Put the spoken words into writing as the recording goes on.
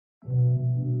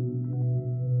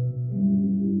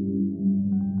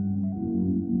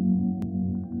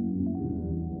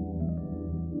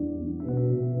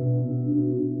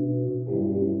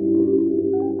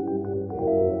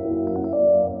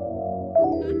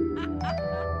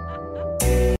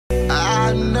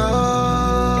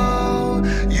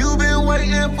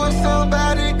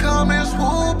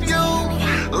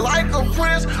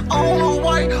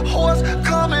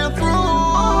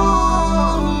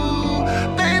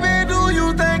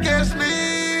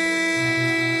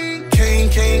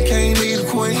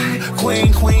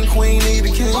queen need a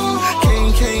king.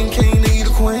 King need a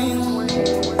queen.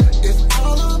 It's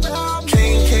all about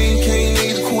king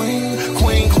need a queen.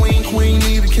 Queen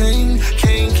need a king.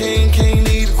 King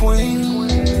need a queen.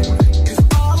 It's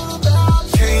all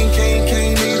about king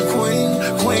need a queen.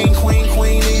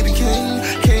 Queen need a king.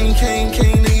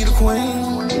 King need a queen.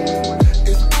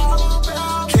 It's all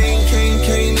about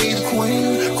king need a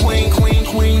queen.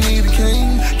 Queen need a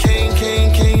king.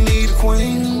 King need a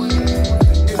queen.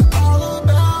 It's all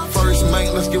about first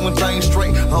mate. Let's get one thing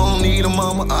straight. I don't need a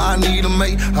mama, I need a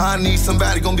mate. I need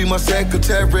somebody gonna be my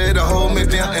secretary to hold me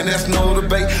down, and that's no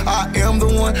debate. I am the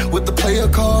one with the player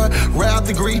card, rap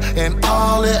degree, and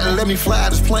all that. Let me fly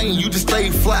this plane, you just stay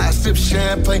fly, sip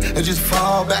champagne, and just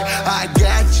fall back. I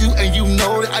got you, and you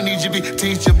know that I need you to be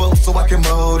teachable so I can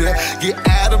mold it. Get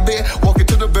out of bed, walk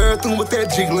into the bathroom with that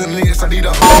jiggliness. I need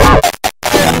a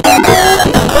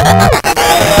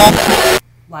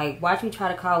like, watch me try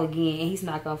to call again, and he's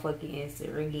not gonna fucking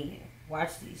answer again.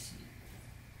 Watch this shit.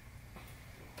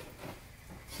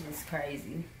 It's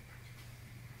crazy.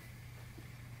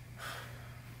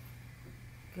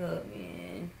 Good,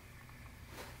 man.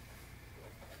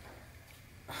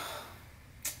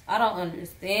 I don't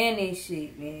understand this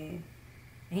shit, man.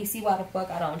 And he see why the fuck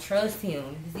I don't trust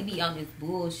him. Because he be on this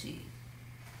bullshit.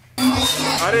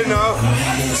 I didn't know.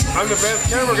 I'm the best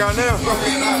camera guy now.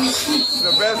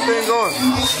 The best thing going.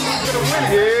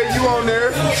 Yeah, you on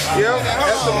there.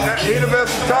 Yep. He the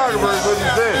best photographer is what you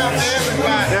said. You know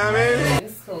what I mean?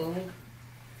 It's cool.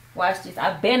 Watch this.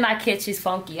 I better not catch his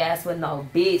funky ass with no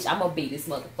bitch. I'm gonna beat this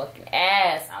motherfucking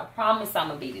ass. I promise I'm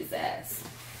gonna beat his ass.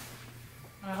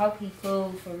 I hope he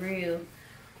cool for real.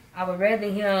 I would rather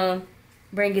him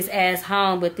bring his ass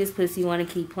home, but this pussy want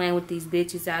to keep playing with these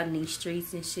bitches out in these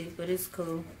streets and shit, but it's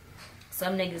cool.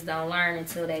 Some niggas don't learn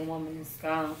until they woman is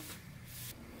gone.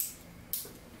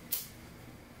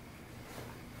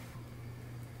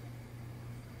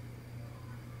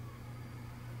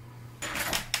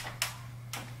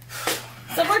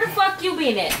 So where the fuck you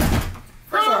been at?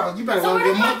 First of all, you better so learn where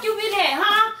your the fuck you been at,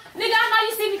 huh? Nigga, I know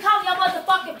you see me calling your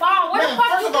motherfucking phone. Where the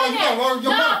fuck you been at? Learn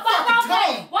your Nah, fuck motherfucking off tone.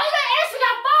 that. Why you gotta answer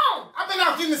your phone? I've been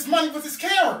out getting this money with this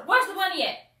camera. Where's the money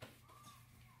at?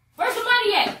 Where's the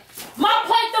money at? My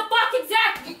plate the fuck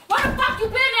exactly. Where the fuck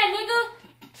you been at, nigga?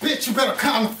 Bitch, you better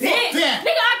calm the fuck down.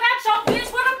 Nigga, I got your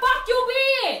bitch. Where the fuck you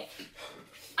been?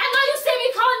 I know you see me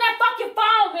calling that fucking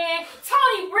phone, man.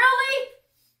 Tony, really?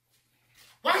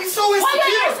 Why you so Why insecure?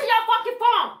 you answering your fucking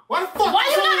phone? Why the fuck Why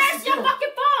you so not answering insecure? your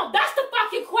fucking phone? That's the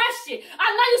fucking question. I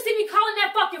know you see me calling that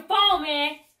fucking phone,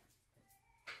 man.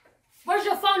 Where's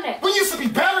your phone at? We used to be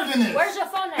better than this. Where's your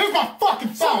phone at? Here's my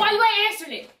fucking phone. So why you ain't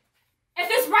answering it? If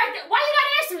it's right there, why you not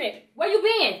answering it? Where you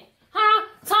been? Huh?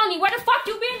 Tony, where the fuck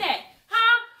you been at?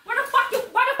 Huh? Where the fuck you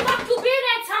been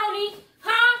at, Tony?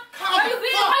 Huh? Where you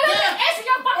been? Why you ain't answering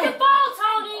your fucking phone,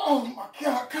 Tony? Oh my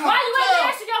God, God. Why you ain't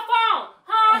answering your phone?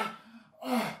 Huh?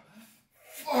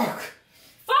 Fuck.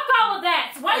 Fuck all of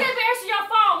that. Why you ain't answering your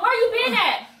phone? Where you been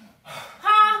at?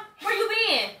 Huh? Where you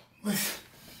been? Listen.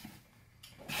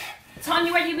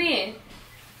 Tony, where you been?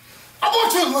 I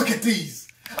want you to look at these.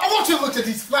 I want you to look at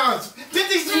these flowers. Did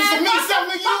these used to mean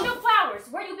something to Fuck you? them flowers.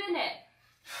 Where you been at?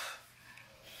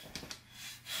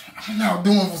 I'm now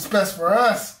doing what's best for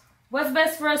us. What's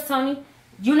best for us, Tony?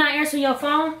 You not answering your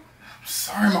phone? I'm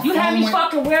sorry, my phone You had me went...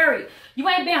 fucking worried. You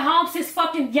ain't been home since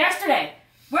fucking yesterday.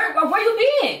 Where you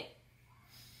been?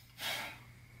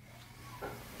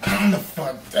 Calm the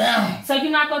fuck down. So you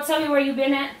not gonna tell me where you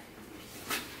been at?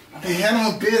 I've been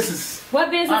handling business. What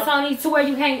business, Tony, to where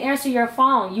you can't answer your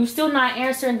phone? You still not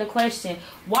answering the question.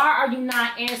 Why are you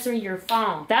not answering your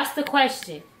phone? That's the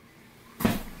question.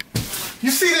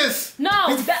 You see this? No,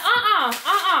 when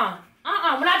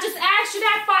I just asked you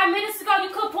that 5 minutes ago, you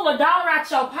could pull $1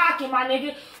 out your pocket, my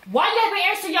nigga. Why you haven't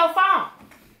answered your phone?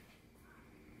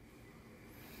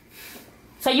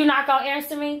 So you not gonna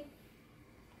answer me?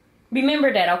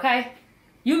 Remember that, okay?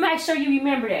 You make sure you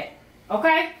remember that,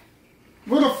 okay?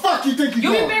 Where the fuck you think you're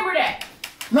going? You remember that?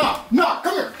 No,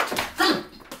 come here. Come here.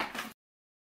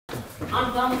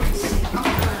 I'm done with this shit.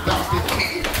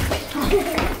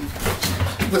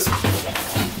 Listen.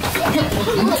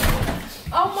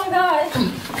 Oh my God.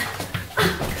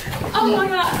 Oh my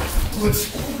God.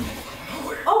 Listen.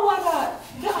 Oh my God.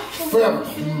 Forever.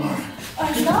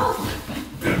 No.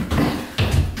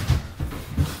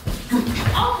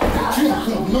 Oh my God. You ain't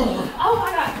going nowhere. Oh my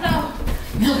God. No.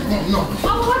 You ain't going nowhere.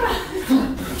 Oh my God.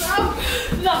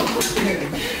 No.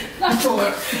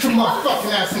 Get your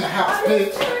motherfucking ass in the house,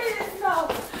 bitch. No.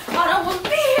 I don't want to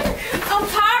be here. I'm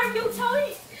tired of you,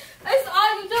 Tony. That's all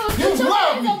you do is put your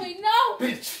hands on me. No.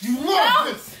 Bitch, you love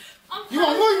this. I'm You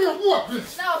want to leave me or what,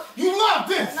 bitch? No. You love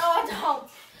this. No,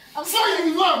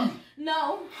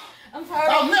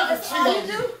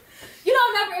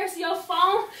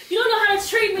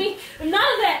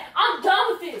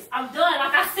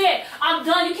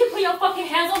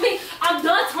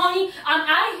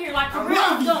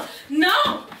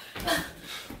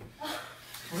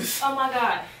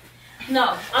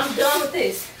 No, I'm done with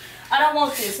this. I don't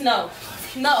want this. No.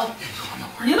 No.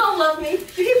 You don't love me. You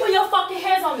keep putting your fucking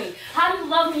hands on me. How do you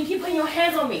love me? You keep putting your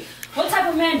hands on me. What type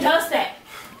of man does that?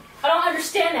 I don't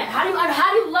understand that. How do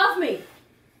you love me?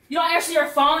 You don't answer your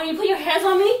phone and you put your hands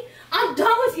on me? I'm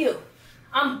done with you.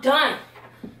 I'm done.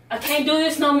 I can't do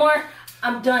this no more.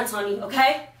 I'm done, Tony,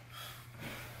 okay?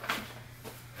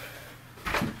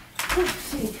 Oh,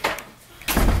 shit.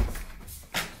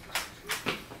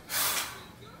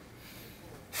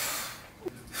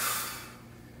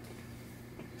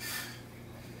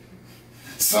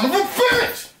 Son of a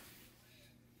bitch!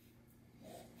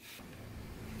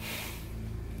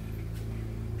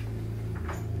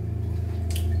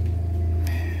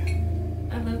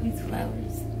 I love these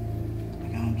flowers. I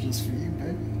got them just for you,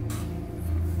 baby.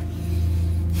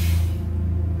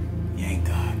 You ain't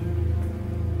done.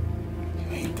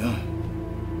 You ain't done.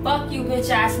 Fuck you, bitch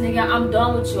ass nigga. I'm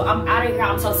done with you. I'm out of here.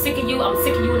 I'm so sick of you. I'm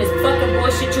sick of you and this fucking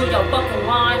bullshit. You and your fucking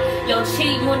line. Yo,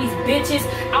 cheat. You and these bitches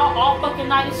out all fucking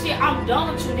night and shit. I'm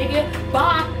done with you, nigga.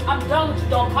 Bye. I'm done with you.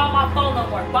 Don't call my phone no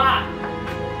more. Bye.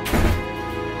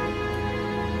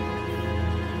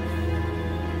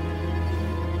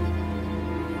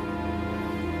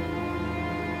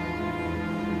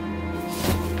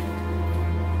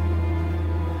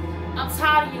 I'm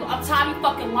tired of you. I'm tired of you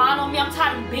fucking lying on me. I'm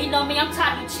tired of you beating on me. I'm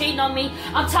tired of you cheating on me.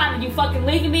 I'm tired of you fucking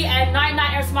leaving me at night,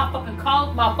 not answering my fucking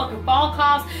calls, my fucking phone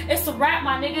calls. It's a wrap,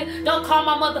 my nigga. Don't call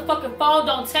my motherfucking phone.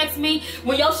 Don't text me.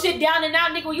 When your shit down and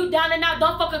out, nigga, when you down and out,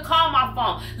 don't fucking call my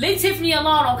phone. Leave Tiffany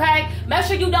alone, okay? Make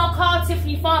sure you don't call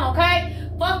Tiffany phone, okay?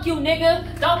 Fuck you,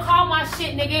 nigga. Don't call my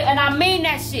shit, nigga. And I mean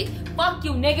that shit. Fuck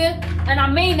you, nigga. And I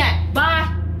mean that.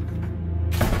 Bye.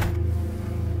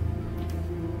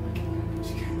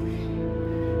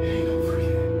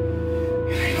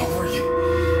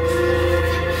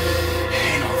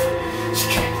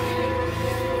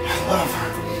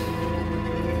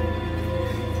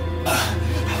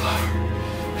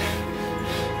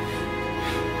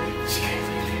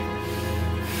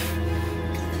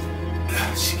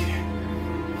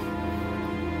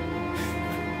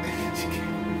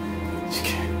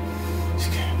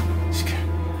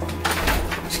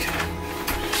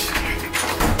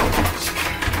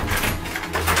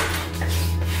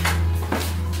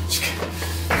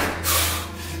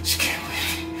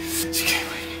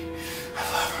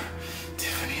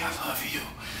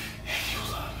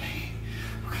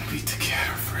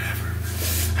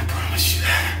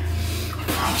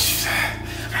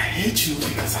 I hate you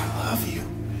because I love you.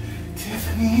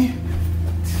 Tiffany.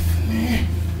 Tiffany.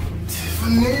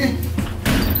 Tiffany.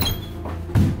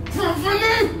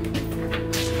 Tiffany.